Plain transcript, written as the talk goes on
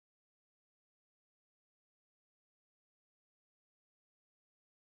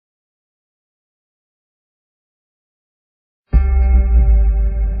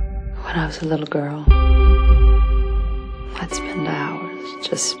When I was a little girl, I'd spend hours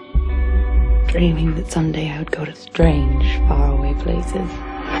just dreaming that someday I would go to strange, faraway places.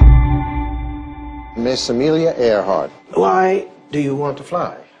 Miss Amelia Earhart. Why do you want to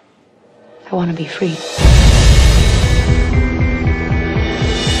fly? I want to be free.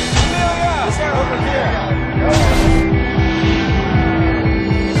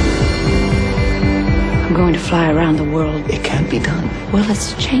 I'm going to fly around the world. It can't be done. Well,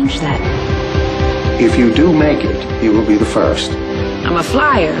 let's change that. If you do make it, you will be the first. I'm a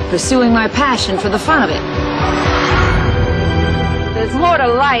flyer, pursuing my passion for the fun of it. There's more to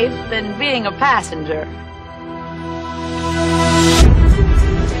life than being a passenger.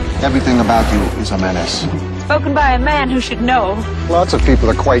 Everything about you is a menace. Spoken by a man who should know. Lots of people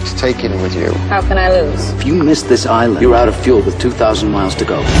are quite taken with you. How can I lose? If you miss this island, you're out of fuel with 2,000 miles to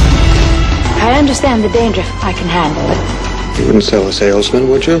go. I understand the danger. I can handle it. You wouldn't sell a salesman,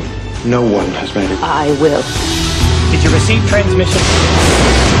 would you? No one has made it. I will. Did you receive transmission?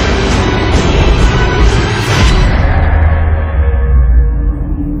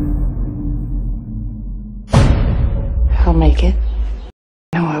 I'll make it.